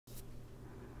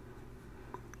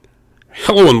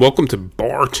Hello and welcome to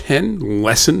Bar 10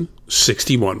 Lesson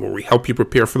 61, where we help you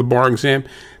prepare for the bar exam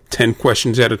 10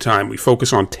 questions at a time. We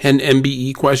focus on 10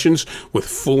 MBE questions with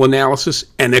full analysis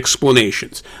and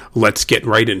explanations. Let's get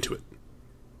right into it.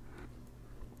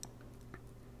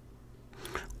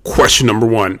 Question number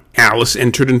 1. Alice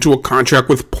entered into a contract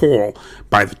with Paul,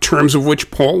 by the terms of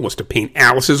which Paul was to paint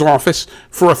Alice's office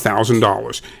for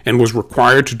 $1,000 and was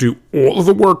required to do all of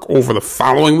the work over the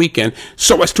following weekend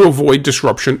so as to avoid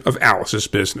disruption of Alice's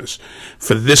business.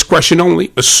 For this question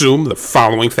only, assume the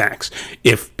following facts.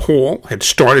 If Paul had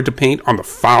started to paint on the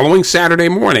following Saturday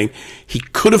morning, he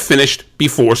could have finished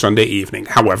before Sunday evening.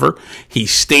 However, he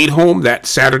stayed home that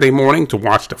Saturday morning to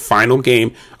watch the final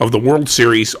game of the World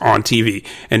Series on TV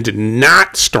and did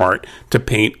not start to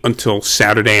paint until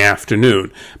Saturday afternoon.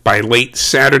 By late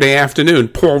Saturday afternoon,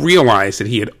 Paul realized that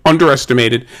he had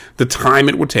underestimated the time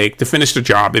it would take to finish the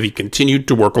job if he continued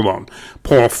to work alone.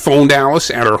 Paul phoned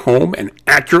Alice at her home and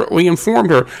accurately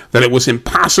informed her that it was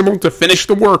impossible to finish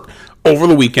the work over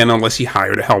the weekend unless he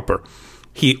hired a helper.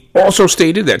 He also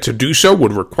stated that to do so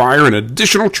would require an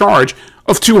additional charge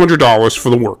of $200 for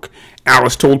the work.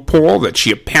 Alice told Paul that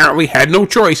she apparently had no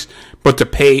choice but to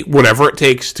pay whatever it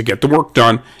takes to get the work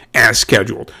done as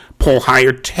scheduled. Paul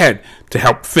hired Ted to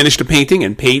help finish the painting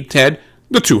and paid Ted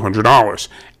the $200.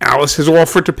 Alice has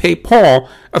offered to pay Paul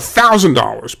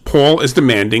 $1,000. Paul is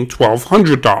demanding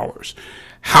 $1,200.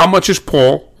 How much is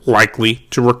Paul likely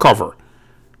to recover?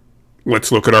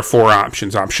 Let's look at our four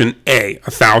options. Option A,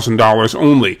 $1,000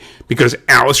 only, because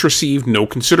Alice received no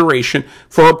consideration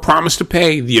for her promise to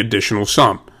pay the additional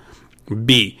sum.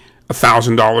 B,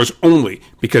 $1,000 only,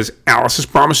 because Alice's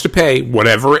promise to pay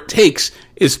whatever it takes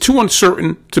is too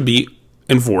uncertain to be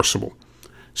enforceable.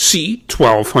 C,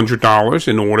 $1,200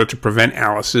 in order to prevent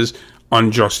Alice's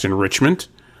unjust enrichment.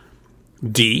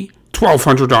 D,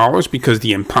 $1,200 because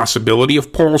the impossibility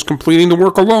of Paul's completing the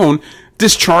work alone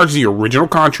discharged the original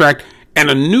contract and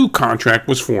a new contract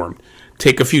was formed.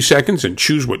 Take a few seconds and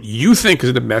choose what you think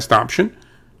is the best option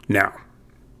now.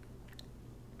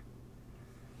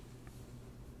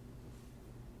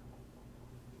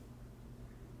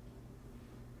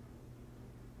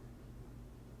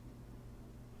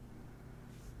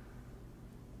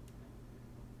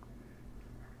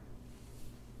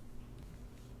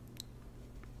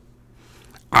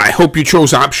 I hope you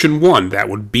chose option 1. That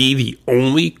would be the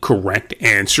only correct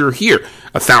answer here.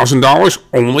 $1,000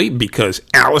 only because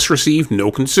Alice received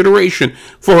no consideration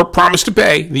for her promise to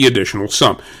pay the additional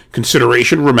sum.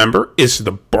 Consideration, remember, is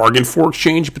the bargain for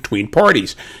exchange between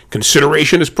parties.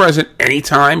 Consideration is present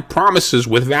anytime promises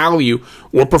with value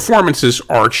or performances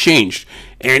are exchanged.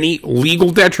 Any legal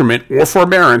detriment or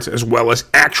forbearance, as well as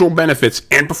actual benefits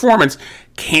and performance,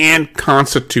 can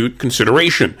constitute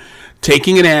consideration.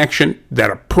 Taking an action that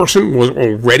a person was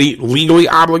already legally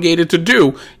obligated to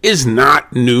do is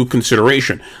not new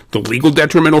consideration. The legal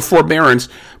detriment or forbearance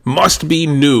must be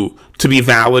new to be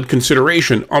valid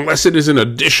consideration unless it is an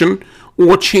addition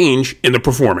or change in the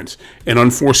performance, an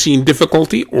unforeseen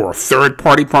difficulty, or a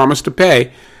third-party promise to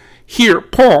pay. Here,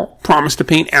 Paul promised to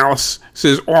paint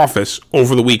Alice's office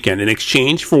over the weekend in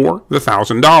exchange for the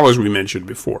 $1,000 we mentioned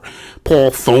before. Paul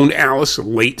phoned Alice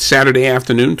late Saturday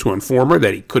afternoon to inform her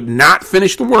that he could not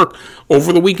finish the work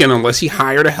over the weekend unless he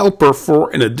hired a helper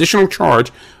for an additional charge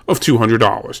of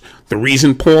 $200. The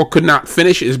reason Paul could not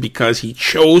finish is because he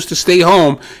chose to stay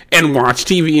home and watch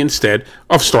TV instead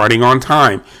of starting on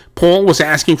time. Paul was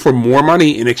asking for more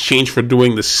money in exchange for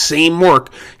doing the same work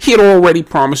he had already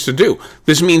promised to do.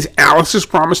 This means Alice's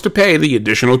promise to pay the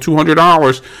additional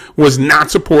 $200 was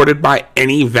not supported by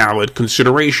any valid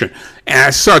consideration.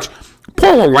 As such,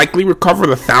 Paul will likely recover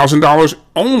the $1,000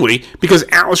 only because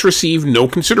Alice received no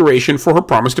consideration for her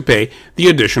promise to pay the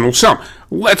additional sum.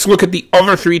 Let's look at the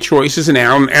other three choices and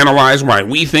analyze why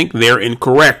we think they're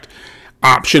incorrect.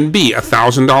 Option B,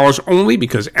 $1,000 only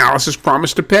because Alice's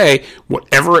promise to pay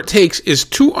whatever it takes is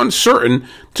too uncertain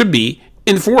to be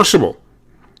enforceable.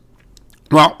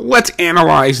 Well, let's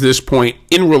analyze this point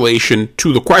in relation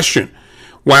to the question.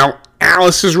 While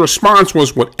Alice's response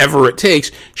was whatever it takes,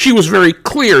 she was very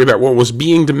clear that what was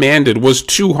being demanded was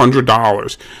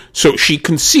 $200. So she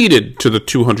conceded to the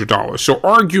 $200. So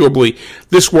arguably,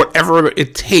 this whatever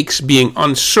it takes being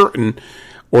uncertain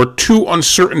or too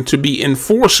uncertain to be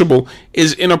enforceable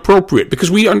is inappropriate because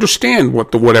we understand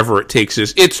what the whatever it takes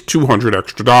is. It's $200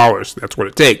 extra. That's what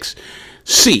it takes.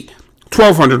 C,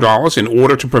 $1,200 in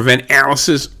order to prevent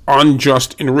Alice's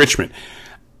unjust enrichment.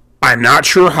 I'm not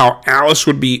sure how Alice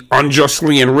would be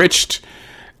unjustly enriched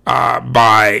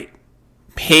by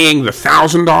paying the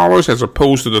 $1,000 as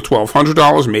opposed to the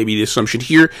 $1,200. Maybe the assumption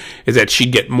here is that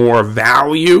she'd get more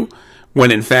value when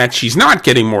in fact she's not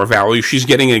getting more value. She's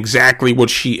getting exactly what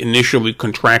she initially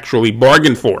contractually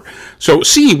bargained for. So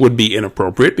C would be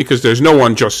inappropriate because there's no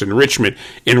unjust enrichment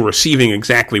in receiving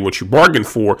exactly what you bargained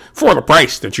for the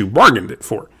price that you bargained it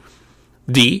for.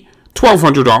 D,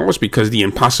 $1,200 because the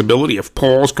impossibility of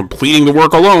Paul's completing the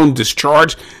work alone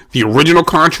discharged the original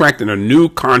contract and a new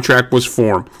contract was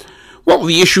formed. Well,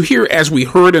 the issue here, as we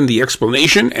heard in the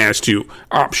explanation as to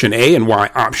option A and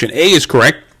why option A is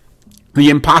correct, the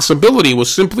impossibility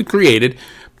was simply created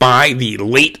by the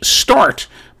late start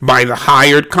by the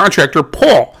hired contractor,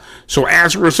 Paul. So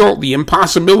as a result, the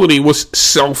impossibility was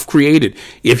self-created.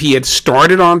 If he had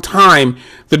started on time,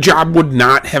 the job would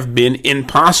not have been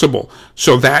impossible.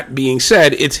 So that being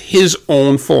said, it's his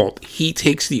own fault. He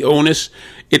takes the onus.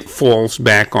 It falls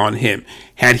back on him.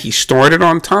 Had he started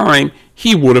on time,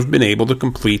 he would have been able to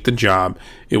complete the job.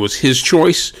 It was his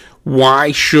choice.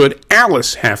 Why should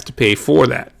Alice have to pay for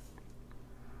that?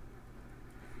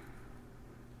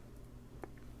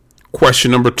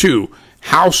 Question number 2.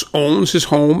 House owns his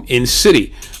home in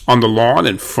city. On the lawn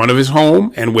in front of his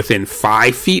home and within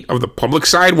 5 feet of the public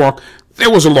sidewalk,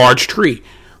 there was a large tree.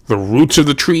 The roots of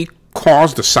the tree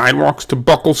caused the sidewalks to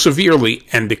buckle severely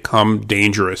and become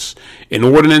dangerous. An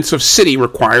ordinance of city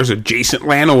requires adjacent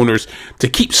landowners to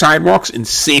keep sidewalks in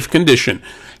safe condition.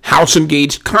 House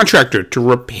engaged contractor to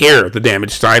repair the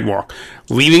damaged sidewalk,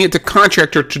 leaving it to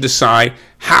contractor to decide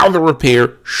how the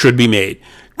repair should be made.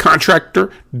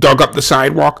 Contractor dug up the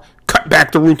sidewalk, cut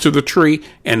back the roots of the tree,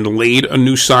 and laid a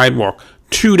new sidewalk.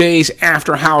 2 days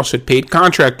after House had paid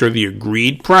contractor the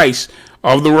agreed price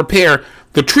of the repair,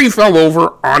 the tree fell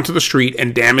over onto the street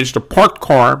and damaged a parked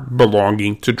car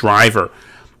belonging to driver.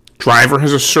 Driver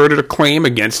has asserted a claim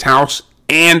against House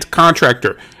and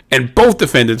contractor, and both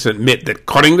defendants admit that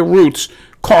cutting the roots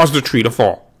caused the tree to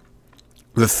fall.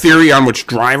 The theory on which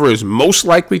driver is most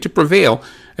likely to prevail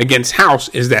against House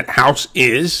is that House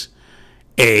is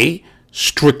A,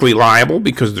 strictly liable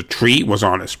because the tree was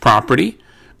on his property,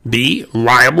 B,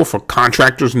 liable for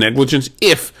contractor's negligence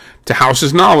if, to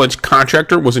House's knowledge,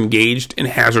 contractor was engaged in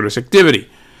hazardous activity,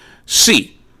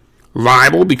 C,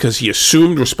 liable because he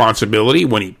assumed responsibility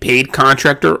when he paid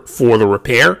contractor for the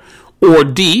repair, or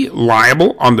D,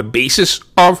 liable on the basis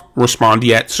of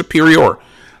respondeat superior.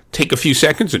 Take a few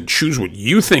seconds and choose what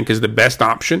you think is the best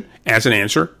option as an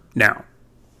answer now.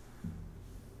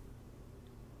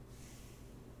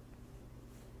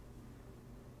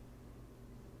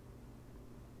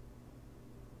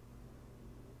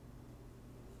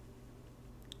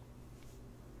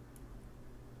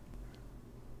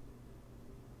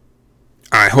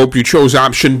 I hope you chose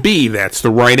option B. That's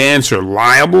the right answer.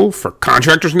 Liable for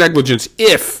contractor's negligence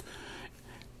if,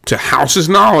 to House's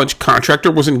knowledge,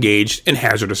 contractor was engaged in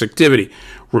hazardous activity.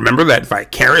 Remember that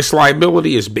vicarious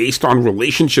liability is based on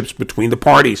relationships between the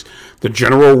parties. The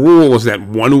general rule is that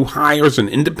one who hires an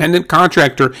independent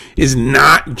contractor is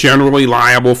not generally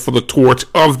liable for the torts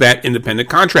of that independent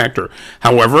contractor.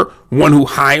 However, one who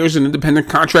hires an independent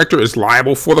contractor is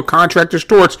liable for the contractor's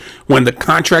torts when the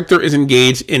contractor is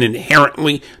engaged in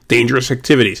inherently dangerous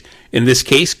activities. In this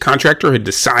case, contractor had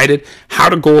decided how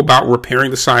to go about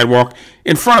repairing the sidewalk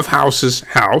in front of House's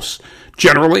house.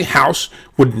 Generally, House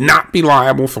would not be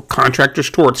liable for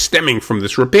contractor's torts stemming from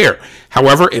this repair.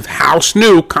 However, if House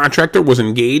knew contractor was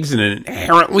engaged in an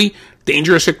inherently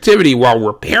dangerous activity while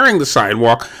repairing the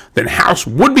sidewalk, then House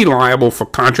would be liable for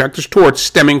contractor's torts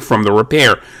stemming from the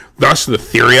repair. Thus, the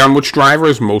theory on which driver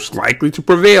is most likely to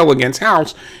prevail against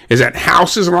House is that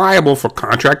House is liable for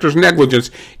contractor's negligence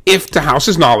if, to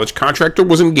House's knowledge, contractor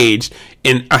was engaged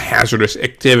in a hazardous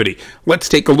activity. Let's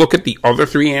take a look at the other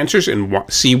 3 answers and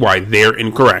see why they're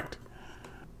incorrect.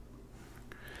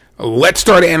 Let's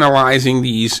start analyzing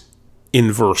these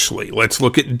inversely. Let's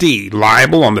look at D,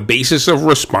 liable on the basis of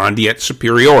respondeat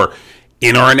superior.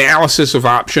 In our analysis of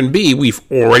option B, we've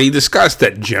already discussed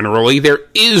that generally there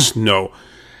is no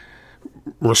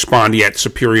respondeat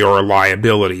superior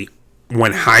liability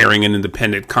when hiring an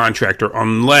independent contractor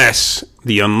unless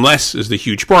is the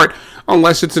huge part,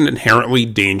 unless it's an inherently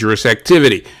dangerous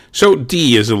activity. So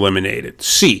D is eliminated.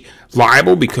 C,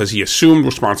 liable because he assumed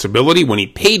responsibility when he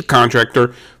paid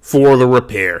contractor for the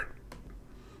repair.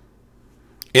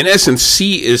 In essence,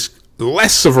 C is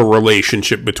less of a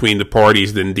relationship between the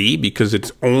parties than D because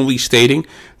it's only stating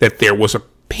that there was a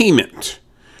payment,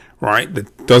 right?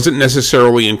 That doesn't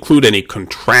necessarily include any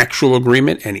contractual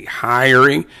agreement, any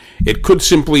hiring. It could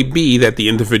simply be that the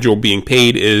individual being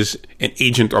paid is an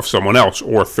agent of someone else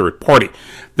or a third party.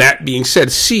 That being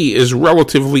said, C is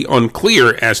relatively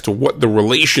unclear as to what the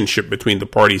relationship between the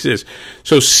parties is.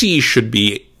 So C should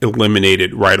be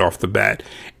eliminated right off the bat.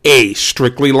 A,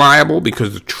 strictly liable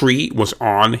because the tree was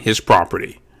on his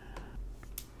property.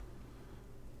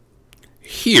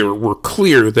 Here, we're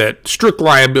clear that strict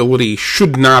liability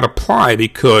should not apply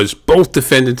because both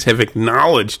defendants have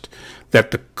acknowledged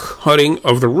that the cutting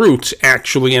of the roots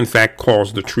actually, in fact,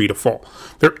 caused the tree to fall.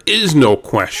 There is no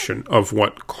question of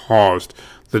what caused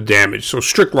the damage, so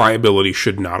strict liability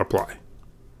should not apply.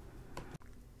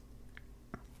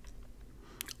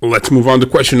 Let's move on to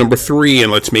question number 3,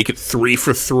 and let's make it 3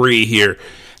 for 3 here.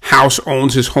 House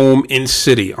owns his home in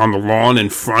city. On the lawn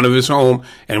in front of his home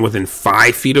and within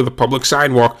 5 feet of the public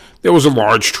sidewalk, there was a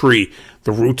large tree.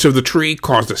 The roots of the tree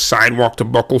caused the sidewalk to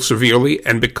buckle severely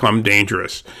and become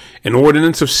dangerous. An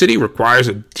ordinance of city requires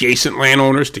adjacent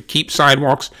landowners to keep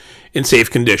sidewalks in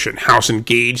safe condition. House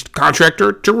engaged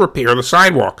contractor to repair the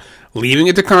sidewalk, leaving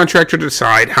it to contractor to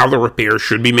decide how the repair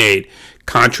should be made.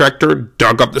 Contractor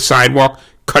dug up the sidewalk,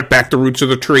 cut back the roots of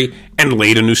the tree, and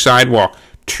laid a new sidewalk.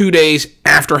 2 days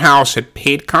after House had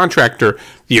paid contractor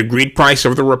the agreed price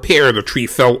of the repair, the tree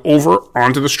fell over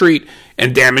onto the street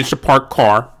and damaged a parked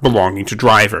car belonging to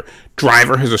driver.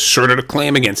 Driver has asserted a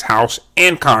claim against House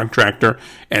and contractor,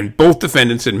 and both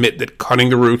defendants admit that cutting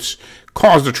the roots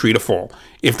caused the tree to fall.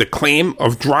 If the claim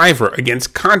of driver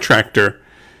against contractor,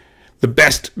 the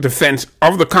best defense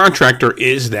of the contractor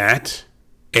is that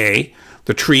A,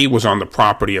 the tree was on the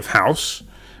property of House,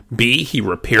 B, he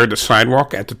repaired the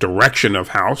sidewalk at the direction of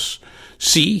House,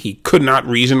 C, he could not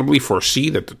reasonably foresee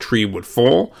that the tree would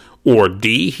fall, or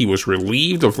D, he was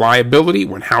relieved of liability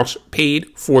when House paid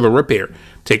for the repair.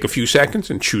 Take a few seconds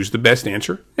and choose the best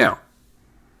answer now.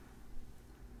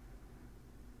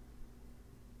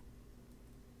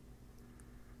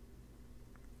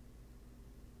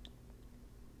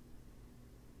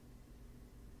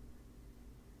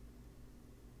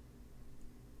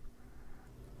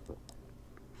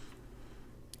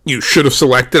 You should have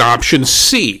selected option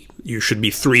C. You should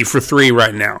be 3 for 3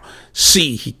 right now.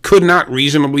 C, he could not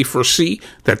reasonably foresee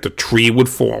that the tree would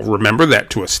fall. Remember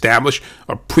that to establish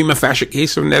a prima facie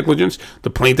case of negligence, the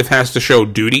plaintiff has to show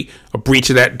duty, a breach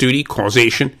of that duty,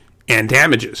 causation, and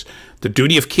damages. The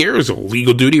duty of care is a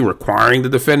legal duty requiring the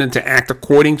defendant to act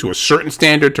according to a certain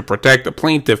standard to protect the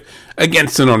plaintiff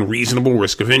against an unreasonable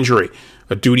risk of injury.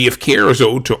 A duty of care is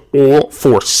owed to all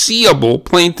foreseeable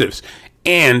plaintiffs,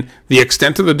 and the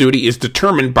extent of the duty is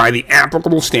determined by the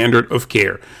applicable standard of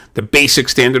care. The basic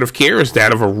standard of care is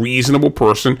that of a reasonable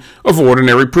person of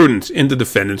ordinary prudence in the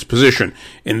defendant's position.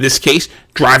 In this case,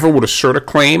 driver would assert a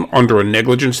claim under a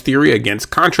negligence theory against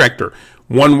contractor.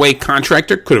 One way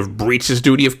contractor could have breached his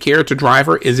duty of care to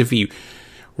driver is if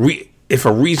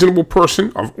a reasonable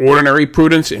person of ordinary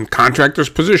prudence in contractor's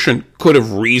position could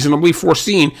have reasonably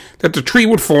foreseen that the tree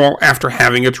would fall after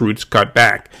having its roots cut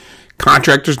back.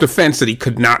 Contractor's defense that he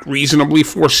could not reasonably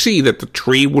foresee that the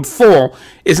tree would fall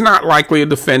is not likely a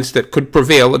defense that could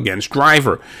prevail against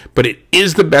driver, but it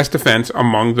is the best defense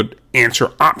among the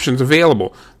answer options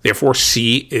available. Therefore,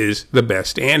 C is the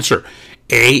best answer.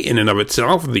 A, in and of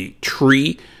itself, the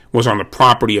tree was on the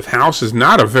property of House, is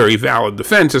not a very valid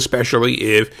defense, especially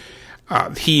if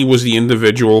he was the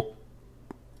individual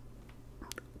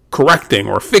correcting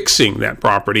or fixing that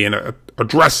property and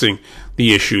addressing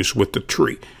the issues with the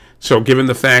tree. So given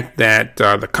the fact that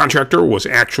the contractor was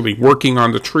actually working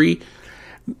on the tree,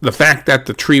 the fact that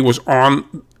the tree was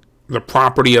on the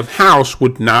property of House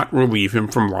would not relieve him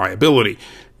from liability.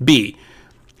 B,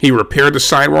 he repaired the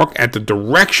sidewalk at the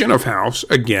direction of House,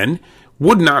 again,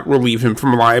 would not relieve him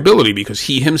from liability because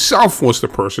he himself was the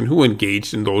person who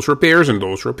engaged in those repairs, and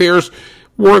those repairs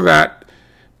were that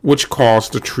which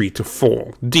caused the tree to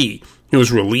fall. D, he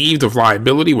was relieved of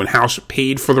liability when House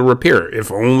paid for the repair.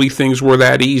 If only things were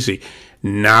that easy.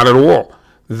 Not at all.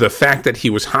 The fact that he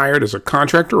was hired as a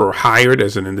contractor or hired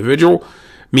as an individual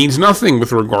means nothing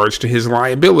with regards to his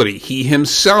liability. He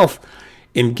himself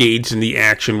engaged in the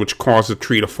action which caused the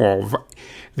tree to fall.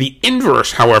 The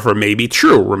inverse, however, may be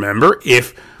true. Remember,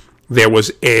 if there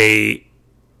was a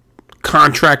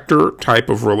contractor type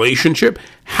of relationship,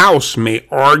 House may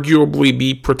arguably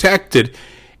be protected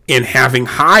in having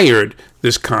hired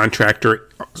this contractor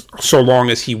so long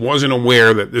as he wasn't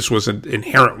aware that this was an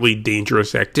inherently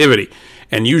dangerous activity.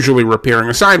 And usually repairing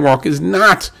a sidewalk is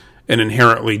not an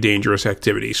inherently dangerous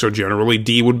activity. So generally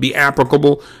D would be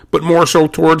applicable, but more so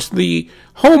towards the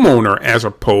homeowner as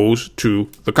opposed to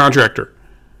the contractor.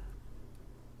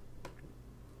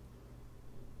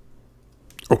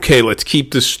 Okay, let's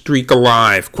keep this streak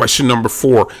alive. Question number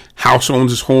 4. House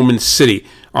owns his home in city.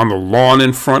 On the lawn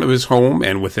in front of his home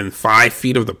and within 5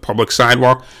 feet of the public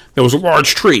sidewalk, there was a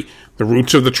large tree. The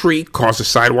roots of the tree caused the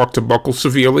sidewalk to buckle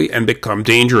severely and become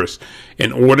dangerous.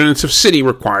 An ordinance of city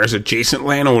requires adjacent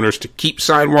landowners to keep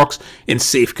sidewalks in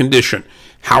safe condition.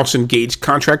 House engaged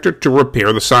contractor to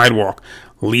repair the sidewalk,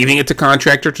 leaving it to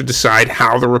contractor to decide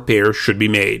how the repair should be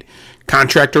made.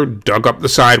 Contractor dug up the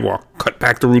sidewalk, cut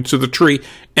back the roots of the tree,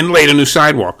 and laid a new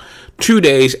sidewalk. 2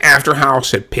 days after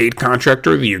House had paid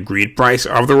contractor the agreed price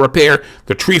of the repair,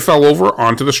 the tree fell over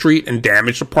onto the street and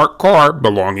damaged a parked car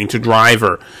belonging to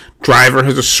driver. Driver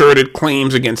has asserted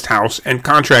claims against House and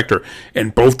contractor,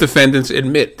 and both defendants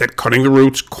admit that cutting the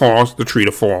roots caused the tree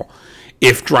to fall.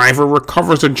 If driver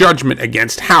recovers a judgment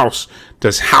against House,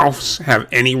 does House have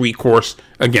any recourse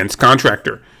against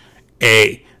contractor?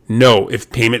 A. No,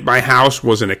 if payment by House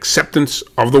was an acceptance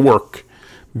of the work.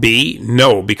 B.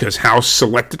 No, because House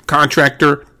selected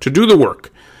contractor to do the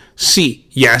work. C.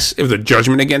 Yes, if the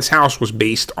judgment against House was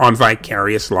based on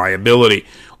vicarious liability.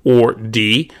 Or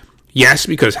D. Yes,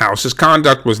 because House's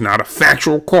conduct was not a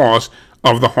factual cause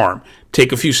of the harm.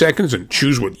 Take a few seconds and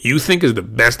choose what you think is the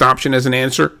best option as an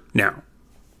answer now.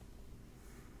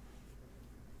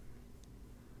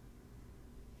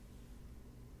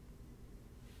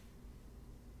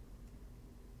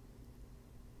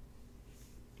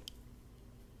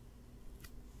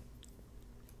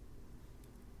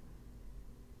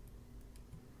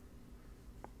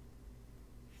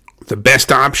 The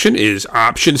best option is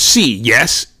option C,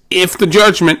 yes, if the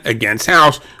judgment against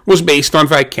House was based on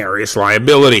vicarious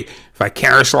liability.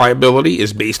 Vicarious liability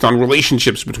is based on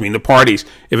relationships between the parties.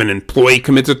 If an employee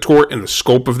commits a tort in the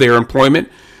scope of their employment,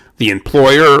 the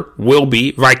employer will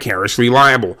be vicariously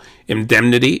liable.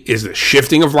 Indemnity is the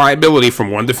shifting of liability from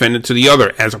one defendant to the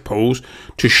other, as opposed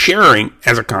to sharing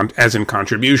as in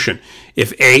contribution.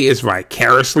 If A is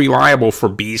vicariously liable for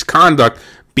B's conduct,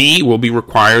 B will be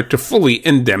required to fully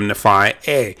indemnify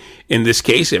A. In this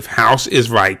case, if House is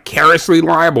vicariously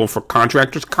liable for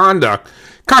contractor's conduct,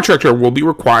 contractor will be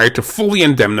required to fully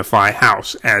indemnify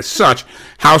House. As such,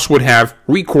 House would have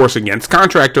recourse against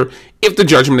contractor if the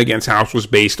judgment against House was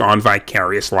based on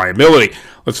vicarious liability.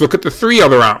 Let's look at the three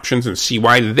other options and see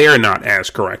why they're not as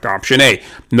correct. Option A,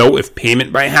 no, if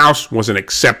payment by House was an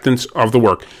acceptance of the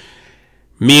work.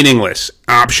 Meaningless.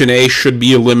 Option A should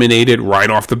be eliminated right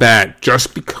off the bat.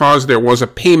 Just because there was a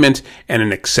payment and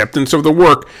an acceptance of the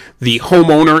work, the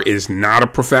homeowner is not a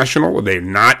professional. They're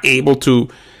not able to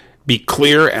be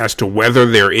clear as to whether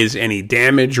there is any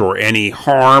damage or any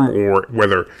harm, or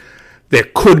whether there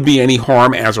could be any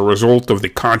harm as a result of the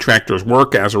contractor's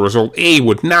work. As a result, A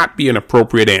would not be an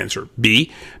appropriate answer.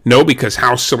 B, no, because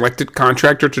House selected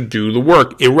contractor to do the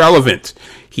work. Irrelevant.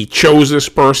 He chose this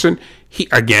person. He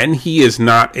is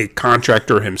not a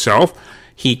contractor himself.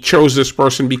 He chose this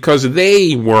person because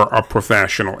they were a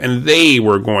professional and they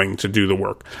were going to do the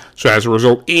work. So as a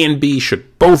result, A and B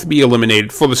should both be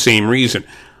eliminated for the same reason.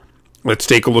 Let's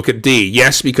take a look at D.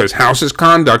 Yes, because House's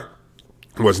conduct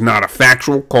was not a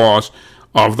factual cause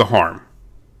of the harm.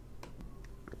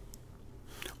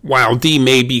 While D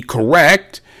may be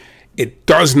correct, it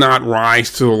does not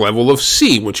rise to the level of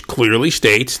C, which clearly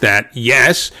states that,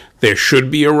 yes, there should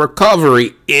be a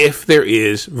recovery if there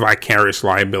is vicarious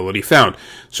liability found.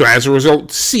 So as a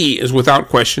result, C is without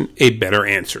question a better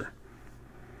answer.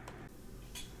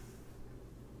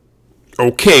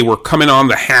 Okay, we're coming on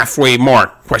the halfway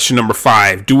mark. Question number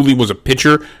 5. Dooley was a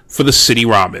pitcher for the City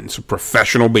Robins, a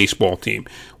professional baseball team.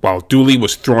 While Dooley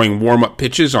was throwing warm-up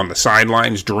pitches on the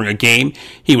sidelines during a game,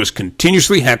 he was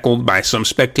continuously heckled by some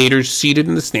spectators seated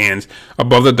in the stands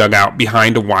above the dugout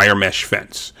behind a wire mesh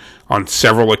fence. On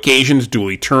several occasions,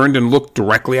 Dooley turned and looked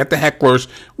directly at the hecklers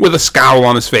with a scowl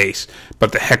on his face,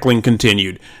 but the heckling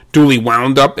continued. Dooley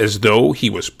wound up as though he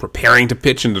was preparing to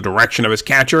pitch in the direction of his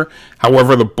catcher.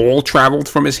 However, the ball traveled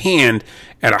from his hand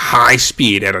at a high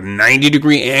speed at a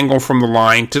 90-degree angle from the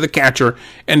line to the catcher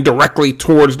and directly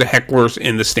towards the hecklers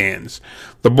in the stands.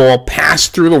 The ball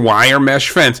passed through the wire mesh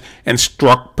fence and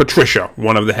struck Patricia,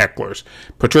 one of the hecklers.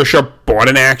 Patricia brought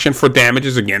an action for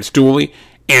damages against Dooley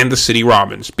and the City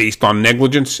Robins based on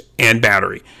negligence and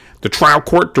battery. The trial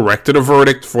court directed a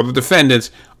verdict for the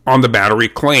defendants on the battery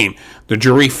claim. The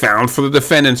jury found for the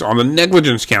defendants on the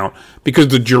negligence count because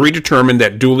the jury determined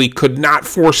that Dooley could not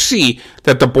foresee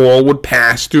that the ball would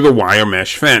pass through the wire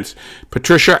mesh fence.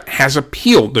 Patricia has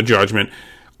appealed the judgment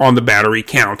on the battery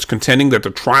counts, contending that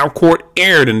the trial court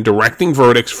erred in directing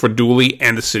verdicts for Dooley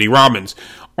and the City Robins.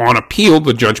 On appeal,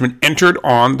 the judgment entered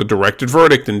on the directed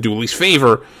verdict in Dooley's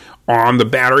favor on the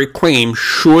battery claim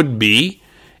should be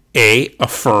A,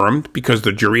 affirmed because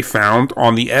the jury found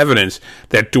on the evidence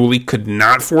that Dooley could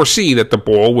not foresee that the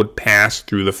ball would pass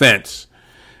through the fence.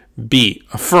 B,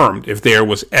 affirmed if there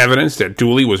was evidence that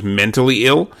Dooley was mentally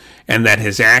ill and that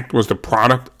his act was the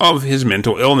product of his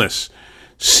mental illness.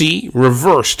 C,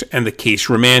 reversed and the case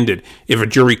remanded if a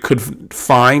jury could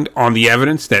find on the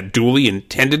evidence that Dooley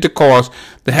intended to cause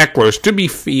the hecklers to be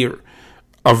fear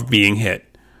of being hit.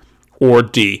 Or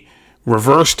D,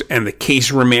 reversed and the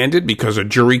case remanded because a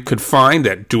jury could find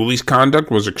that Dooley's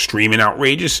conduct was extreme and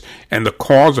outrageous and the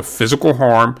cause of physical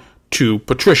harm to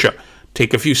Patricia.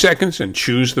 Take a few seconds and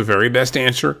choose the very best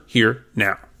answer here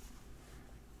now.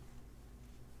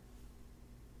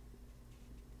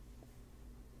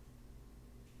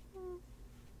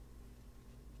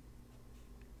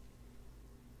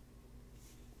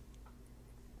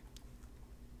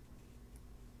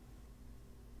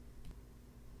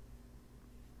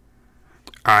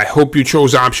 I hope you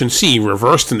chose option C,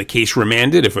 reversed and the case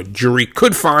remanded if a jury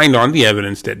could find on the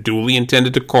evidence that Dooley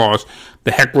intended to cause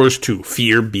the hecklers to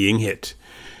fear being hit.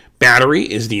 Battery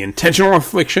is the intentional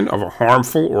infliction of a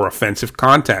harmful or offensive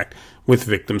contact with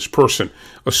victim's person.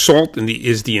 Assault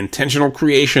is the intentional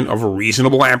creation of a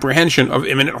reasonable apprehension of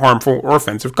imminent harmful or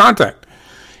offensive contact.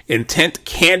 Intent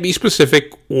can be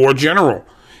specific or general.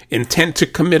 Intent to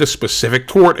commit a specific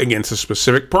tort against a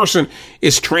specific person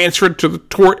is transferred to the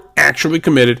tort actually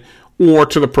committed or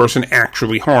to the person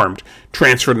actually harmed.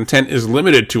 Transferred intent is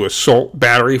limited to assault,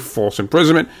 battery, false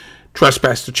imprisonment,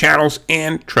 trespass to chattels,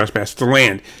 and trespass to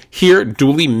land. Here,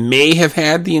 Dooley may have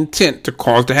had the intent to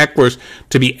cause the hecklers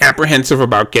to be apprehensive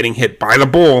about getting hit by the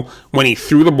ball when he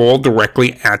threw the ball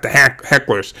directly at the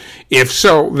hecklers. If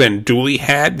so, then Dooley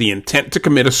had the intent to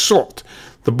commit assault.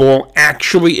 The ball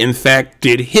actually, in fact,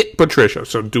 did hit Patricia,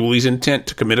 so Dooley's intent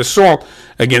to commit assault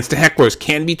against the hecklers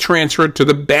can be transferred to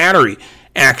the battery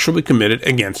actually committed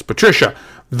against Patricia.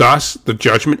 Thus, the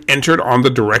judgment entered on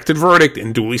the directed verdict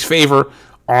in Dooley's favor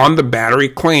on the battery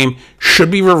claim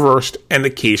should be reversed and the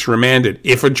case remanded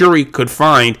if a jury could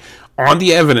find on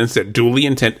the evidence that Dooley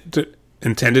intended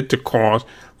to cause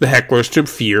the hecklers to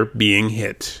fear being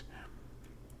hit.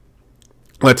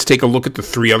 Let's take a look at the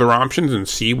three other options and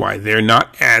see why they're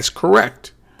not as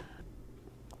correct.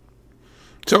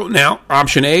 So now,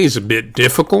 option A is a bit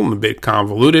difficult and a bit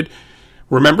convoluted.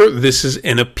 Remember, this is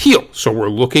an appeal, so we're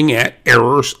looking at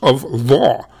errors of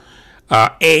law.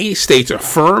 A states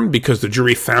affirmed because the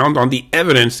jury found on the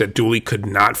evidence that Dooley could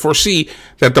not foresee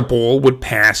that the ball would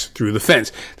pass through the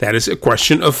fence. That is a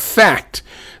question of fact.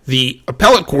 The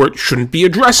appellate court shouldn't be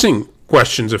addressing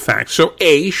questions of fact, so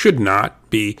A should not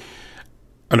be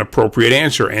an appropriate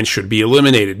answer and should be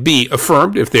eliminated. B,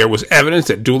 affirmed if there was evidence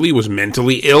that Dooley was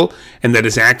mentally ill and that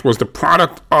his act was the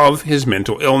product of his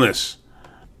mental illness.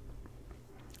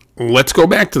 Let's go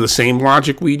back to the same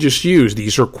logic we just used.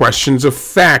 These are questions of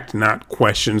fact, not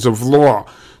questions of law.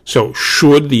 So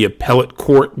should the appellate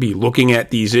court be looking at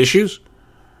these issues?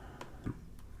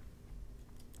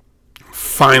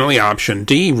 Finally, option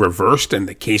D, reversed and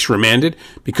the case remanded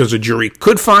because a jury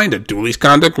could find that Dooley's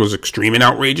conduct was extreme and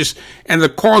outrageous and the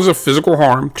cause of physical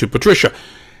harm to Patricia.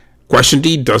 Question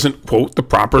D doesn't quote the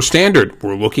proper standard.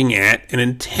 We're looking at an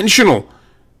intentional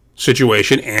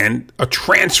situation and a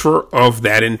transfer of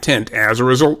that intent. As a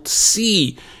result,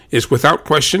 C is without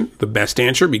question the best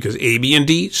answer because A, B, and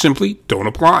D simply don't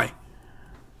apply.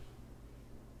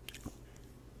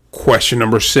 Question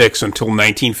number 6. Until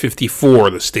 1954,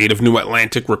 the state of New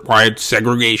Atlantic required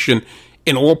segregation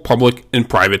in all public and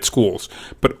private schools,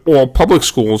 but all public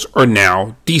schools are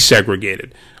now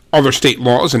desegregated. Other state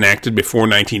laws enacted before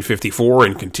 1954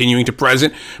 and continuing to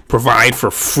present provide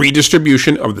for free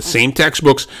distribution of the same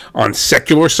textbooks on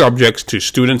secular subjects to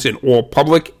students in all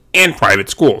public and private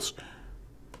schools.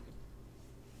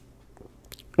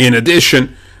 In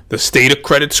addition, the state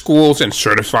accredits schools and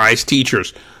certifies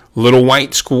teachers. Little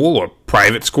White School, a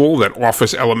private school that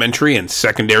offers elementary and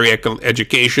secondary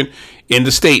education in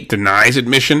the state, denies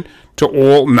admission to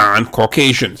all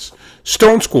non-Caucasians.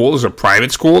 Stone School is a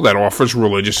private school that offers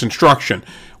religious instruction.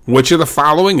 Which of the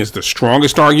following is the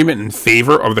strongest argument in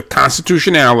favor of the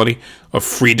constitutionality of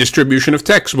free distribution of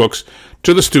textbooks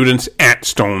to the students at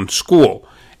Stone School?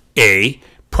 A.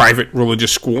 Private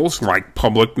religious schools, like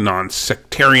public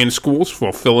non-sectarian schools,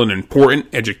 fulfill an important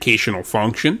educational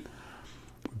function.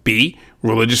 B.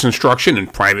 Religious instruction in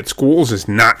private schools is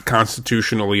not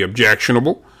constitutionally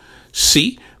objectionable.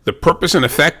 C. The purpose and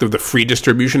effect of the free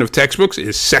distribution of textbooks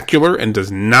is secular and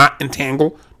does not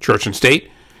entangle church and state.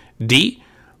 D.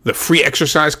 The Free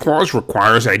Exercise Clause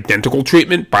requires identical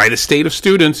treatment by the state of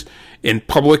students in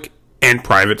public and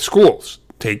private schools.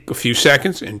 Take a few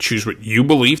seconds and choose what you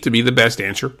believe to be the best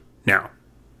answer now.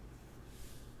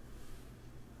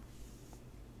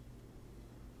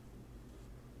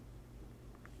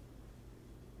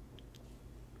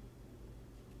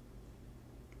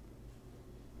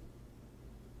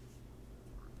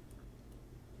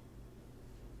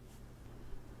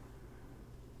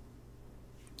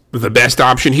 The best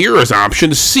option here is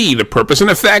option C. The purpose and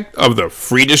effect of the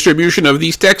free distribution of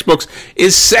these textbooks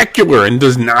is secular and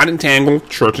does not entangle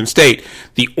church and state.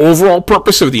 The overall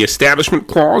purpose of the Establishment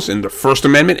Clause in the First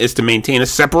Amendment is to maintain a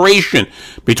separation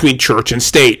between church and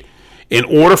state. In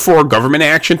order for a government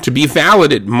action to be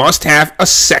valid, it must have a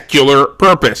secular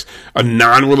purpose, a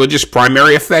non-religious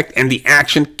primary effect, and the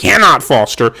action cannot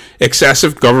foster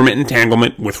excessive government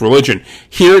entanglement with religion.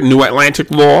 Here, New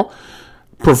Atlantic law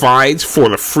provides for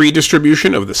the free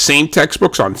distribution of the same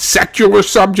textbooks on secular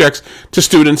subjects to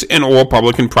students in all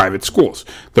public and private schools.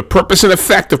 The purpose and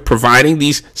effect of providing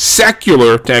these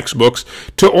secular textbooks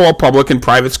to all public and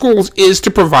private schools is to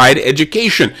provide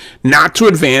education, not to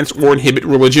advance or inhibit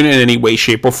religion in any way,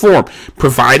 shape, or form.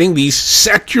 Providing these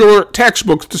secular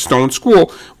textbooks to Stone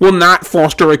School will not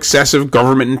foster excessive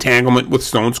government entanglement with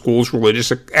Stone School's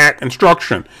religious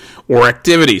instruction or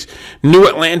activities. New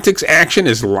Atlantic's action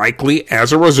is likely,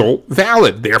 as a result,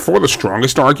 valid. Therefore, the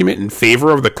strongest argument in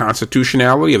favor of the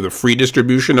constitutionality of the free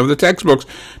distribution of the textbooks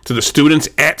to the students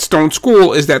at Stone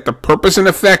School is that the purpose and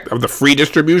effect of the free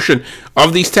distribution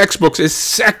of these textbooks is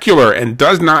secular and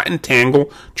does not entangle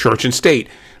church and state.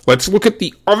 Let's look at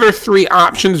the other three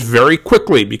options very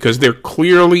quickly because they're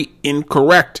clearly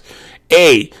incorrect.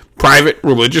 A. Private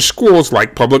religious schools,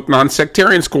 like public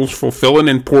non-sectarian schools, fulfill an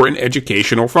important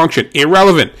educational function.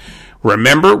 Irrelevant.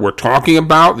 Remember, we're talking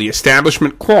about the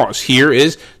Establishment Clause. Here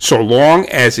is so long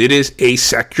as it is a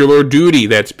secular duty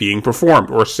that's being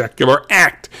performed or a secular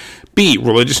act. B.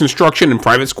 Religious instruction in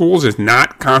private schools is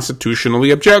not constitutionally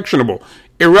objectionable.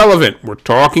 Irrelevant. We're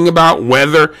talking about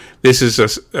whether this is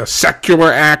a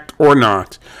secular act or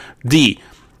not. D.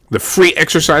 The Free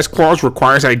Exercise Clause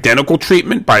requires identical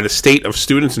treatment by the state of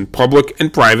students in public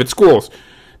and private schools.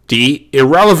 D,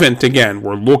 irrelevant again.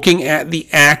 We're looking at the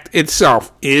act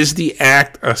itself. Is the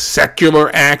act a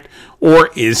secular act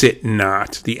or is it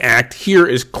not? The act here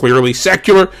is clearly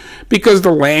secular because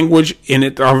the language in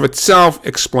it of itself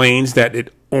explains that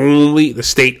the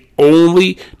state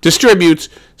only distributes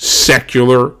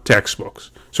secular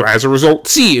textbooks. So as a result,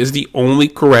 C is the only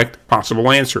correct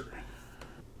possible answer.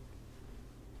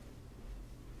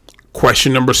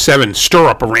 Question number 7.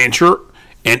 Stirrup, a rancher,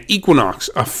 and Equinox,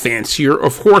 a fancier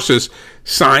of horses,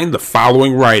 signed the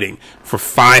following writing. For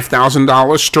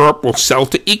 $5,000, Stirrup will sell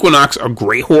to Equinox a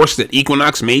gray horse that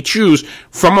Equinox may choose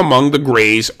from among the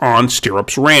grays on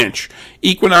Stirrup's ranch.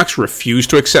 Equinox refused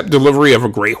to accept delivery of a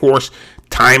gray horse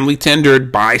timely tendered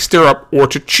by Stirrup or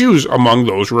to choose among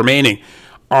those remaining,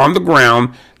 on the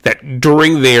ground that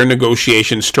during their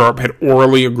negotiations Stirrup had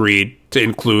orally agreed to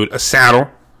include a saddle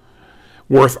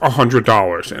worth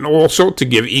 $100, and also to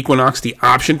give Equinox the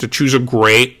option to choose a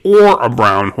gray or a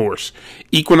brown horse.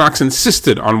 Equinox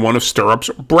insisted on one of Stirrup's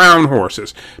brown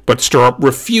horses, but Stirrup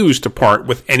refused to part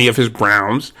with any of his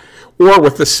browns or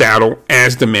with the saddle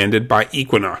as demanded by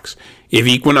Equinox. If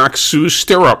Equinox sues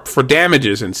Stirrup for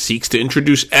damages and seeks to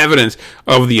introduce evidence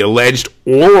of the alleged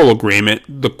oral agreement,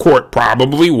 the court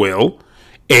probably will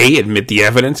A. Admit the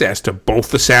evidence as to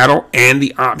both the saddle and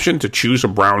the option to choose a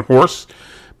brown horse.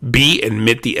 B.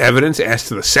 Admit the evidence as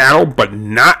to the saddle, but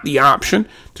not the option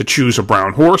to choose a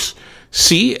brown horse.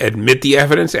 C. Admit the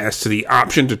evidence as to the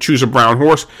option to choose a brown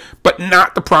horse, but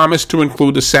not the promise to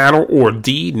include the saddle. Or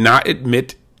D. Not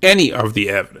admit any of the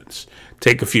evidence.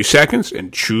 Take a few seconds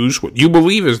and choose what you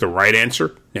believe is the right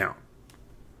answer now.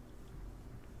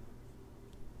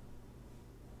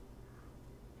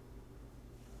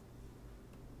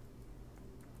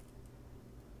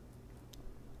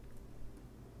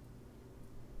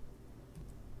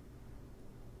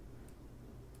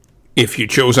 If you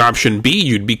chose option B,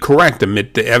 you'd be correct.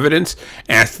 Admit the evidence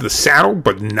as to the saddle,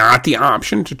 but not the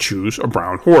option to choose a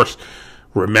brown horse.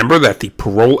 Remember that the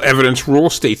parole evidence rule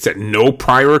states that no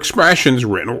prior expressions,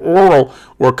 written or oral,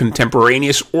 or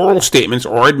contemporaneous oral statements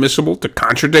are admissible to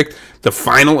contradict the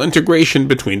final integration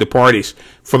between the parties.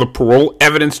 For the parole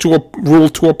evidence rule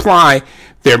to apply,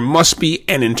 there must be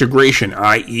an integration,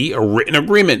 i.e., a written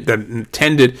agreement that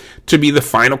intended to be the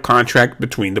final contract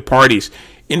between the parties.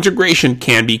 Integration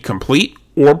can be complete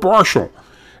or partial.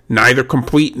 Neither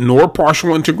complete nor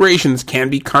partial integrations can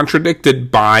be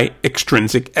contradicted by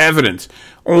extrinsic evidence.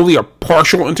 Only a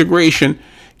partial integration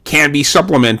can be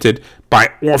supplemented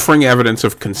by offering evidence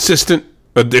of consistent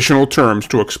additional terms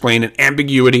to explain an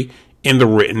ambiguity in the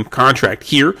written contract.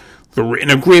 Here, the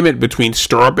written agreement between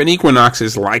Stirrup and Equinox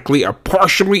is likely a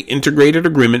partially integrated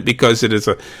agreement because it is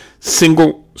a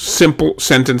single, simple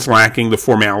sentence lacking the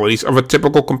formalities of a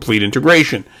typical complete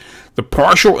integration. The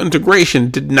partial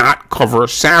integration did not cover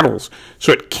saddles,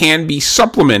 so it can be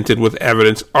supplemented with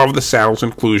evidence of the saddle's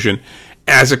inclusion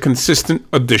as a consistent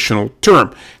additional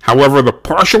term. However, the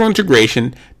partial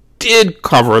integration did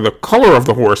cover the color of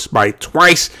the horse by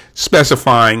twice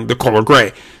specifying the color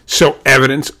gray. So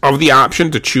evidence of the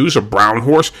option to choose a brown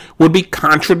horse would be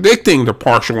contradicting the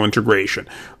partial integration.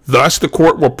 Thus, the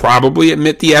court will probably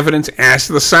admit the evidence as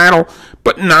to the saddle,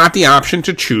 but not the option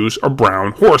to choose a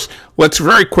brown horse. Let's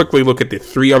very quickly look at the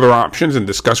three other options and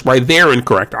discuss why they're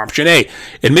incorrect. Option A,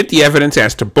 admit the evidence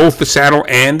as to both the saddle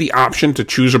and the option to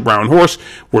choose a brown horse.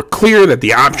 We're clear that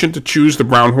the option to choose the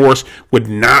brown horse would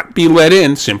not be let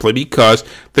in simply because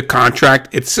the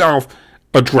contract itself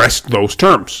addressed those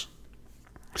terms.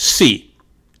 C,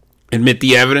 admit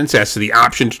the evidence as to the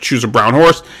option to choose a brown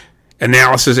horse.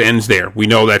 Analysis ends there. We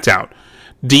know that's out.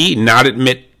 D, not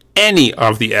admit any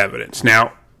of the evidence.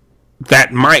 Now,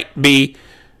 that might be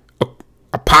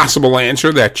a possible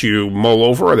answer that you mull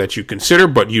over or that you consider,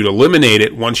 but you'd eliminate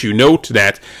it once you note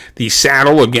that the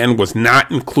saddle, again, was not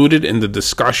included in the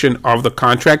discussion of the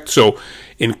contract. So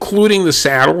including the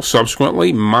saddle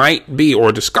subsequently might be,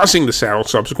 or discussing the saddle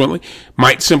subsequently,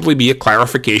 might simply be a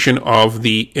clarification of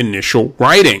the initial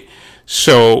writing.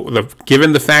 So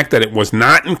given the fact that it was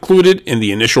not included in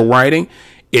the initial writing,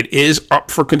 it is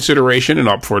up for consideration and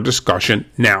up for discussion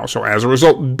now. So as a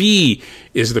result, B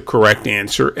is the correct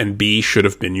answer, and B should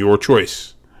have been your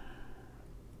choice.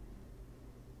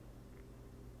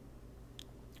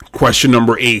 Question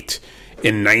number 8.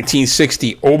 In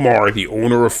 1960, Omar, the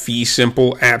owner of Fee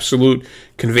Simple Absolute,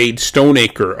 conveyed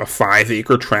Stoneacre, a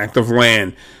 5-acre tract of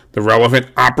land. The relevant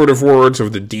operative words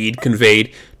of the deed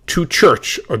conveyed to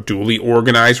church, a duly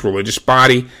organized religious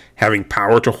body having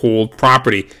power to hold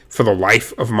property for the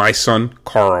life of my son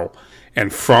Carl,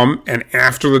 and from and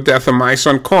after the death of my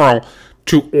son Carl,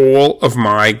 to all of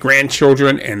my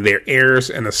grandchildren and their heirs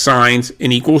and assigns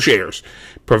in equal shares,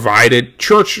 provided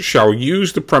church shall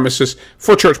use the premises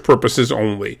for church purposes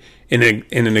only. In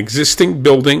an existing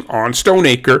building on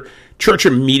Stoneacre, church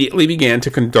immediately began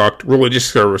to conduct religious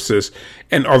services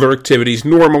and other activities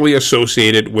normally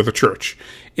associated with a church.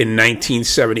 In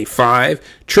 1975,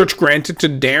 church granted to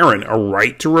Darren a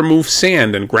right to remove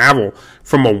sand and gravel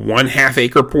from a 1/2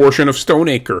 acre portion of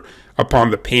Stoneacre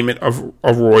upon the payment of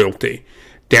royalty.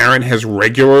 Darren has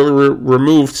regularly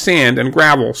removed sand and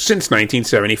gravel since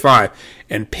 1975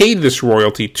 and paid this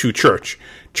royalty to church.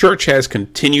 Church has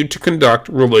continued to conduct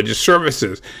religious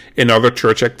services and other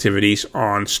church activities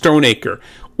on Stoneacre.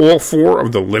 All 4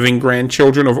 of the living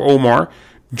grandchildren of Omar,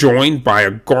 joined by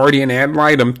a guardian ad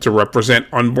litem to represent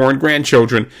unborn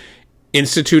grandchildren,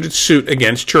 instituted suit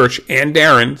against church and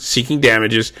Darren seeking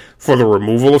damages for the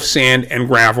removal of sand and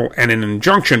gravel and an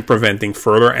injunction preventing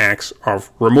further acts of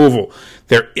removal.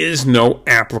 There is no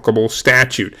applicable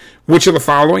statute. Which of the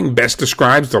following best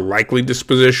describes the likely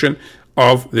disposition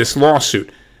of this lawsuit?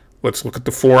 Let's look at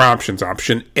the 4 options.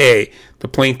 Option A, the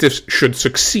plaintiffs should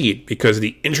succeed because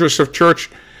the interests of church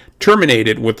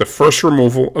terminated with the first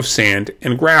removal of sand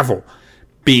and gravel.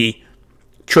 B,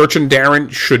 church and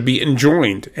Darren should be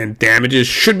enjoined and damages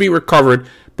should be recovered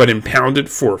but impounded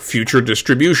for future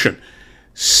distribution.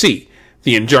 C,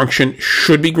 the injunction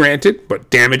should be granted but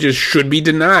damages should be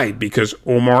denied because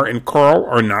Omar and Carl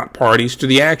are not parties to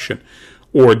the action.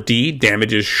 Or D,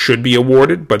 damages should be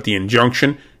awarded but the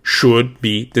injunction should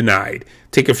be denied.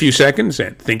 Take a few seconds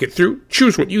and think it through.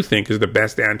 Choose what you think is the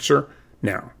best answer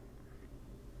now.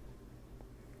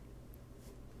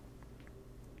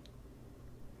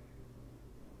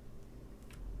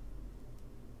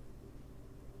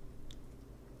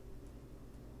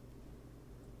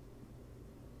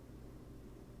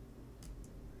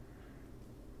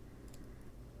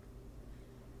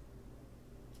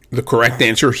 The correct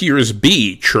answer here is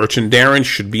B. Church and Darren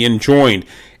should be enjoined,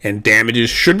 and damages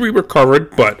should be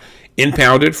recovered but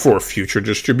impounded for future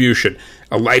distribution.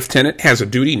 A life tenant has a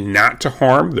duty not to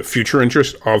harm the future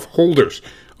interests of holders.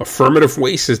 Affirmative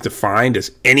waste is defined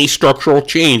as any structural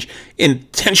change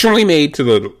intentionally made to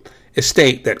the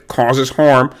estate that causes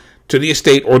harm to the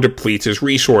estate or depletes its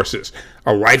resources.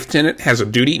 A life tenant has a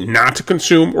duty not to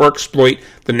consume or exploit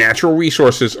the natural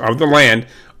resources of the land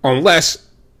unless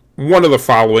one of the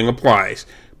following applies: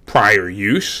 prior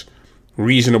use,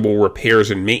 reasonable repairs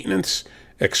and maintenance,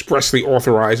 expressly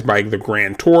authorized by the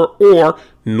grantor, or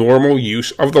normal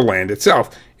use of the land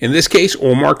itself. In this case,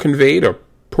 Omar conveyed a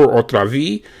per otra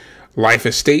vie life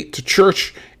estate to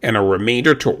church and a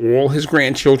remainder to all his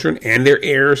grandchildren and their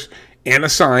heirs and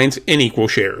assigns in equal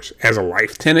shares. As a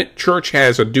life tenant, church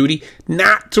has a duty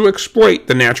not to exploit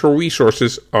the natural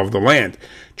resources of the land.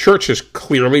 Church has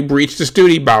clearly breached this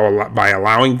duty by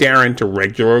allowing Darren to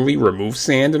regularly remove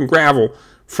sand and gravel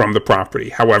from the property.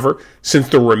 However, since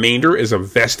the remainder is a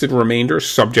vested remainder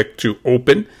subject to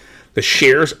open, The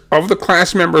shares of the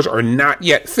class members are not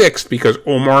yet fixed because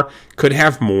Omar could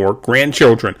have more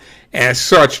grandchildren. As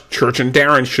such, Church and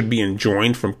Darren should be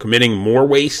enjoined from committing more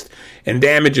waste, and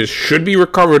damages should be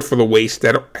recovered for the waste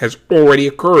that has already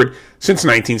occurred since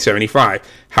 1975.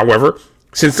 However,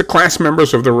 since the class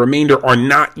members of the remainder are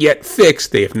not yet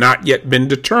fixed, they have not yet been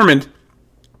determined,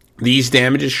 these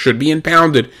damages should be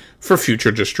impounded for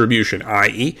future distribution,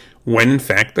 i.e., when in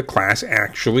fact the class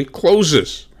actually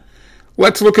closes.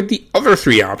 Let's look at the other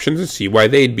three options and see why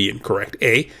they'd be incorrect.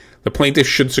 A, the plaintiff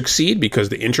should succeed because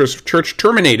the interest of Church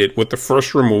terminated with the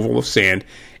first removal of sand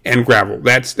and gravel.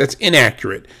 That's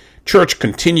inaccurate. Church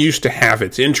continues to have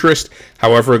its interest.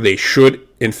 However, they should,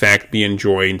 in fact, be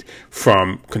enjoined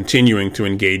from continuing to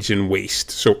engage in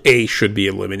waste. So A should be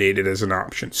eliminated as an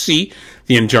option. C,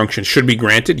 the injunction should be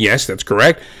granted. Yes, that's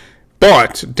correct.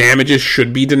 But damages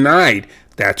should be denied.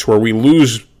 That's where we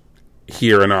lose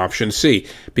here in option C,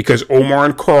 because Omar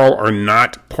and Carl are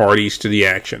not parties to the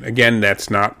action. Again, that's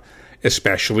not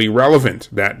especially relevant.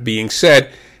 That being said,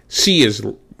 C is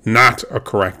not a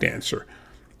correct answer.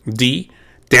 D,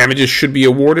 damages should be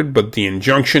awarded, but the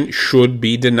injunction should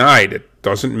be denied. It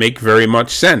doesn't make very much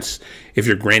sense. If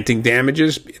you're granting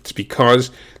damages, it's because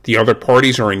the other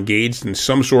parties are engaged in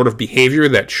some sort of behavior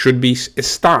that should be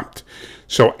stopped.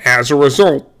 So as a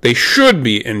result, they should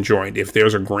be enjoined. If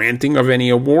there's a granting of any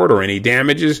award or any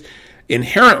damages,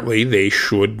 inherently they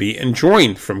should be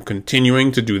enjoined from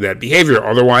continuing to do that behavior.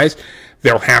 Otherwise,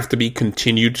 there'll have to be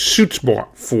continued suits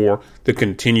brought for the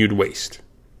continued waste.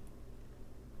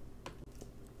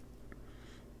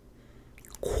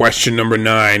 Question number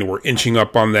 9. We're inching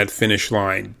up on that finish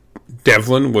line.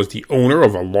 Devlin was the owner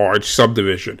of a large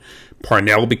subdivision.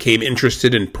 Parnell became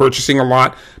interested in purchasing a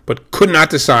lot, but could not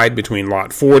decide between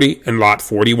Lot 40 and Lot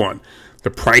 41. The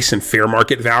price and fair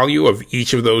market value of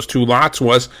each of those two lots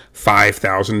was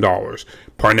 $5,000.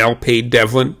 Parnell paid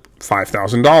Devlin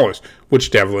 $5,000,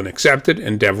 which Devlin accepted,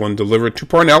 and Devlin delivered to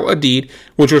Parnell a deed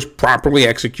which was properly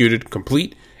executed,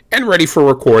 complete, and ready for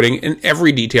recording in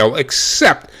every detail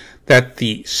except that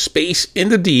the space in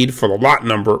the deed for the lot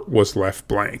number was left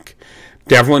blank.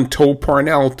 Devlin told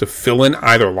Parnell to fill in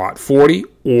either Lot 40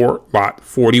 or Lot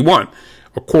 41,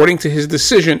 according to his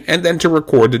decision, and then to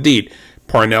record the deed.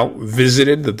 Parnell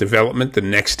visited the development the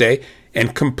next day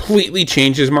and completely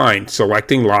changed his mind,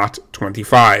 selecting Lot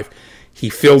 25. He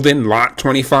filled in Lot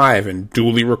 25 and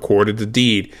duly recorded the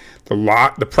deed.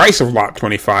 The price of Lot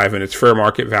 25 and its fair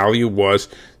market value was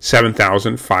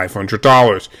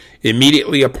 $7,500.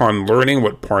 Immediately upon learning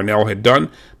what Parnell had done,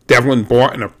 Devlin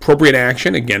brought an appropriate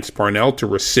action against Parnell to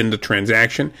rescind the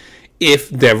transaction. If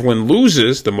Devlin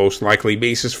loses, the most likely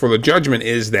basis for the judgment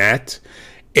is that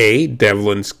A,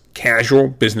 Devlin's casual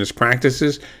business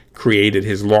practices created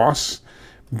his loss.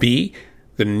 B,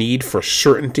 the need for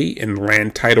certainty in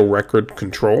land title record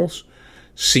controls.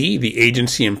 C, the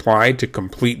agency implied to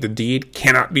complete the deed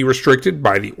cannot be restricted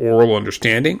by the oral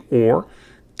understanding. Or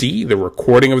D, the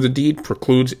recording of the deed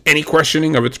precludes any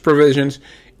questioning of its provisions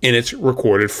in its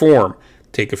recorded form.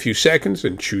 Take a few seconds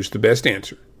and choose the best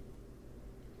answer.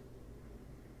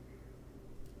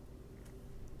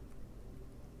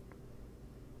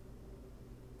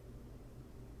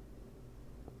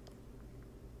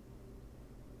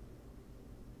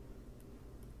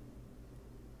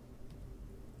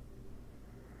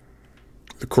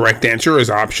 The correct answer is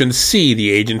option C.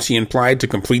 The agency implied to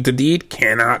complete the deed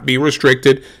cannot be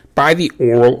restricted by the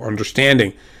oral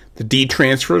understanding. The deed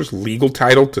transfers legal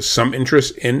title to some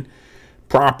interest in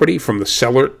property from the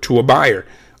seller to a buyer.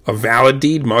 A valid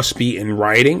deed must be in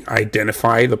writing,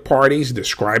 identify the parties,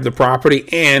 describe the property,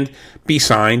 and be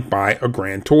signed by a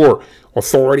grantor.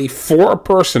 Authority for a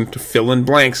person to fill in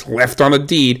blanks left on a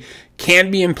deed can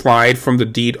be implied from the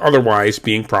deed otherwise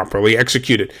being properly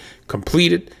executed,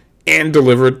 completed, and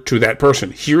delivered to that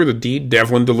person. Here, the deed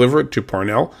Devlin delivered to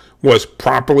Parnell was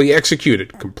properly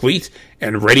executed, complete,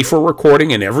 and ready for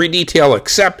recording in every detail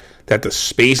except that the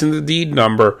space in the deed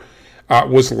number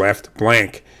was left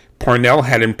blank. Parnell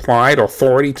had implied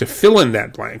authority to fill in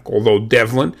that blank. Although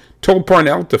Devlin told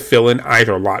Parnell to fill in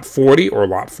either Lot 40 or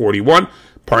Lot 41,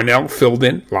 Parnell filled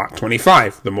in Lot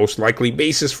 25. The most likely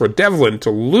basis for Devlin to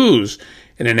lose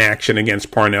in an action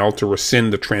against Parnell to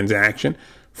rescind the transaction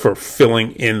for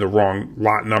filling in the wrong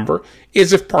lot number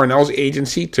is if Parnell's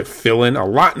agency to fill in a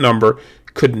lot number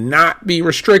could not be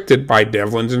restricted by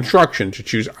Devlin's instruction to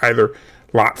choose either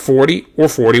Lot 40 or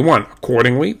 41.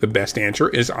 Accordingly, the best answer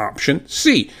is option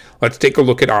C. Let's take a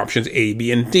look at options A,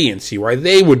 B, and D and see why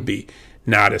they would be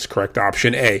not as correct.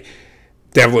 Option A,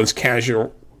 Devlin's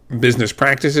casual business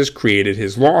practices created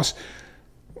his loss.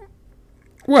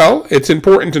 Well, it's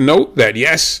important to note that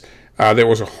yes, There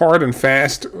was a hard and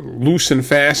fast, loose and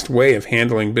fast way of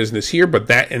handling business here, but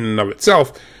that in and of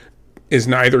itself is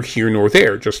neither here nor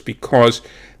there. Just because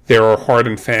there are hard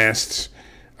and fast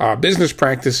business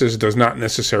practices does not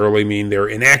necessarily mean they're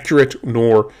inaccurate,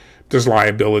 nor does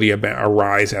liability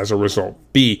arise as a result.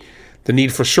 B, the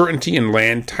need for certainty in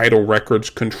land title records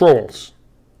controls.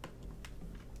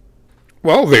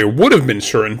 Well, there would have been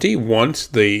certainty once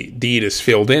the deed is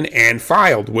filled in and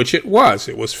filed, which it was.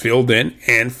 It was filled in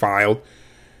and filed.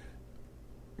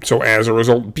 So as a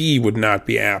result, B would not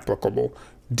be applicable.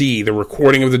 D, the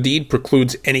recording of the deed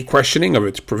precludes any questioning of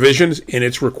its provisions in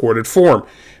its recorded form.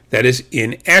 That is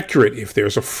inaccurate. If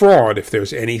there's a fraud, if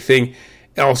there's anything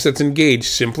else that's engaged,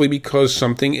 simply because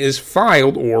something is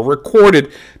filed or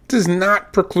recorded does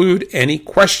not preclude any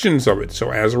questions of it.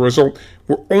 So as a result,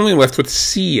 we're only left with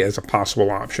C as a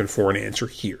possible option for an answer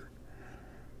here.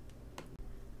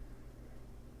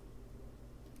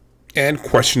 And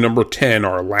question number 10,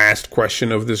 our last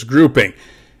question of this grouping.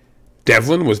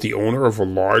 Devlin was the owner of a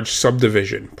large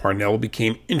subdivision. Parnell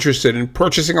became interested in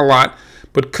purchasing a lot,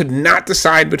 but could not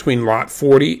decide between lot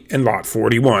 40 and lot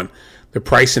 41. The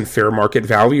price and fair market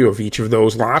value of each of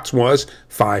those lots was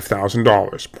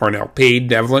 $5,000. Parnell paid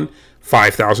Devlin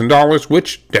 $5,000,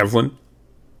 which Devlin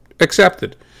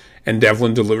accepted. And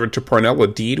Devlin delivered to Parnell a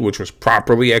deed which was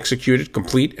properly executed,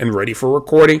 complete, and ready for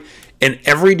recording in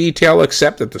every detail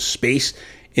except that the space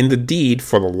in the deed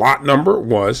for the lot number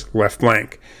was left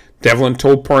blank. Devlin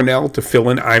told Parnell to fill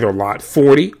in either lot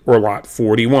 40 or lot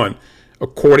 41,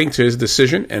 according to his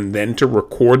decision, and then to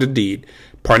record the deed.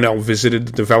 Parnell visited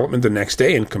the development the next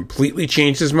day and completely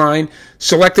changed his mind,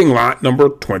 selecting lot number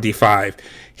 25.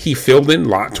 He filled in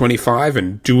lot 25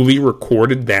 and duly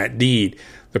recorded that deed.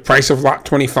 The price of lot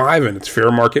 25 and its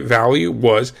fair market value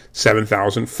was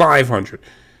 $7,500.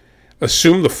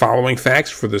 Assume the following facts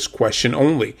for this question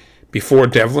only. Before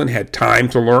Devlin had time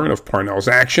to learn of Parnell's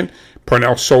action,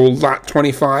 Parnell sold lot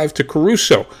 25 to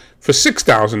Caruso for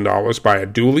 $6,000 by a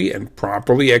duly and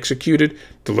properly executed,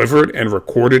 delivered, and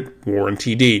recorded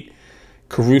warranty deed.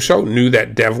 Caruso knew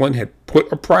that Devlin had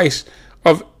put a price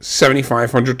of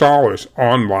 $7,500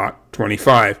 on lot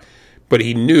 25, but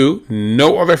he knew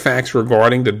no other facts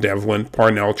regarding the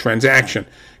Devlin-Parnell transaction.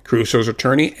 Caruso's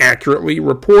attorney accurately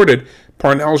reported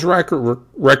Parnell's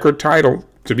record title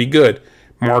to be good,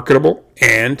 marketable,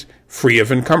 and free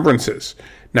of encumbrances.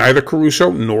 Neither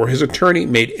Caruso nor his attorney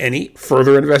made any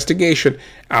further investigation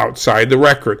outside the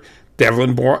record.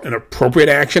 Devlin brought an appropriate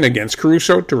action against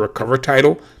Caruso to recover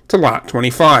title to lot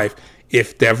 25.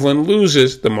 If Devlin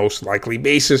loses, the most likely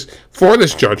basis for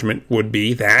this judgment would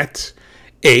be that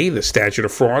A, the statute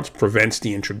of frauds prevents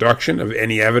the introduction of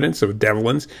any evidence of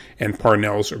Devlin's and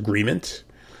Parnell's agreement.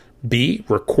 B,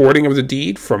 recording of the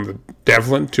deed from the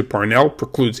Devlin to Parnell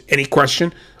precludes any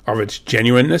question of its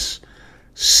genuineness.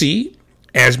 C,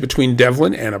 as between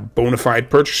Devlin and a bona fide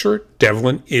purchaser,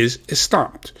 Devlin is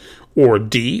estopped. Or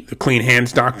D, the clean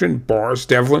hands doctrine bars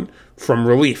Devlin from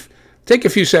relief. Take a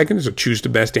few seconds to choose the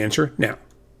best answer now.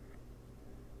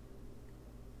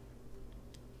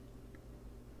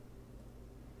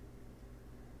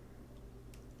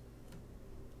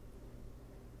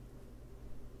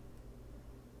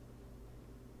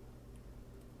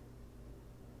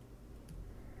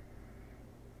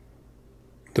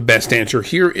 The best answer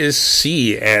here is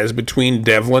C, as between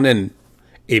Devlin and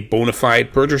a bona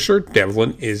fide purchaser,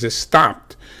 Devlin is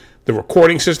estopped. The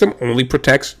recording system only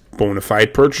protects bona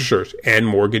fide purchasers and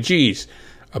mortgagees.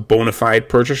 A bona fide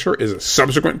purchaser is a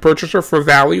subsequent purchaser for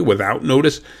value without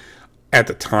notice at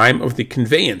the time of the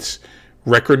conveyance.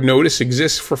 Record notice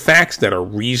exists for facts that a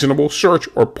reasonable search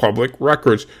or public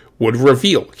records would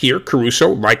reveal. Here, Caruso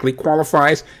likely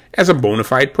qualifies as a bona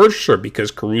fide purchaser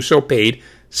because Caruso paid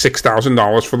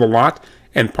 $6,000 for the lot,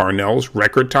 and Parnell's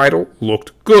record title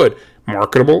looked good,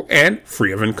 marketable, and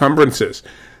free of encumbrances.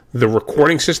 The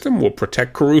recording system will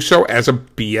protect Caruso as a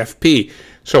BFP,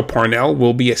 so Parnell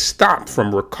will be estopped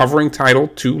from recovering title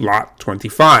to lot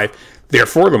 25.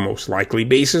 Therefore, the most likely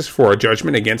basis for a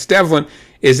judgment against Devlin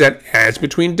is that, as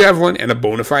between Devlin and a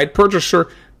bona fide purchaser,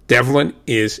 Devlin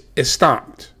is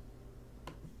estopped.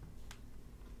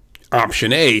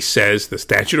 Option A says the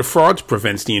statute of frauds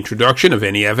prevents the introduction of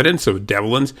any evidence of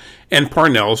Devlin's and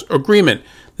Parnell's agreement.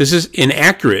 This is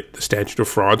inaccurate. The statute of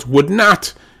frauds would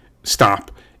not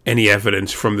stop any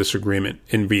evidence from this agreement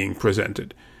in being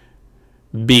presented.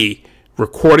 B,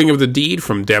 recording of the deed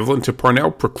from Devlin to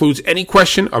Parnell precludes any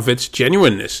question of its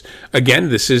genuineness. Again,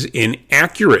 this is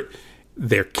inaccurate.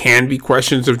 There can be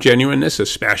questions of genuineness,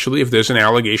 especially if there's an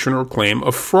allegation or claim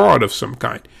of fraud of some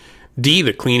kind. D,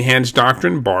 the clean hands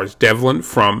doctrine bars Devlin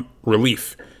from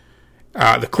relief.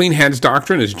 The clean hands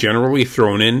doctrine is generally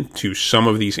thrown into some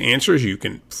of these answers. You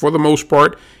can, for the most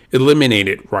part, eliminate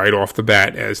it right off the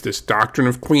bat, as this doctrine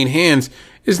of clean hands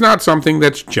is not something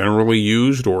that's generally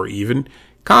used or even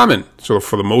common. So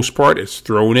for the most part, it's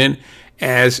thrown in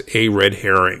as a red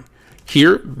herring.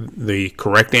 Here, the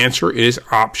correct answer is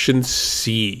option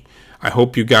C. I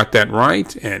hope you got that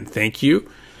right, and thank you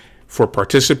for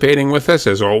participating with us.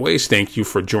 As always, thank you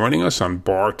for joining us on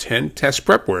Bar 10 Test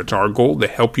Prep, where it's our goal to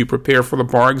help you prepare for the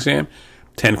bar exam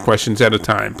 10 questions at a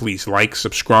time. Please like,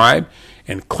 subscribe,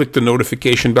 and click the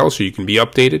notification bell so you can be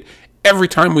updated every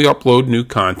time we upload new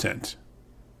content.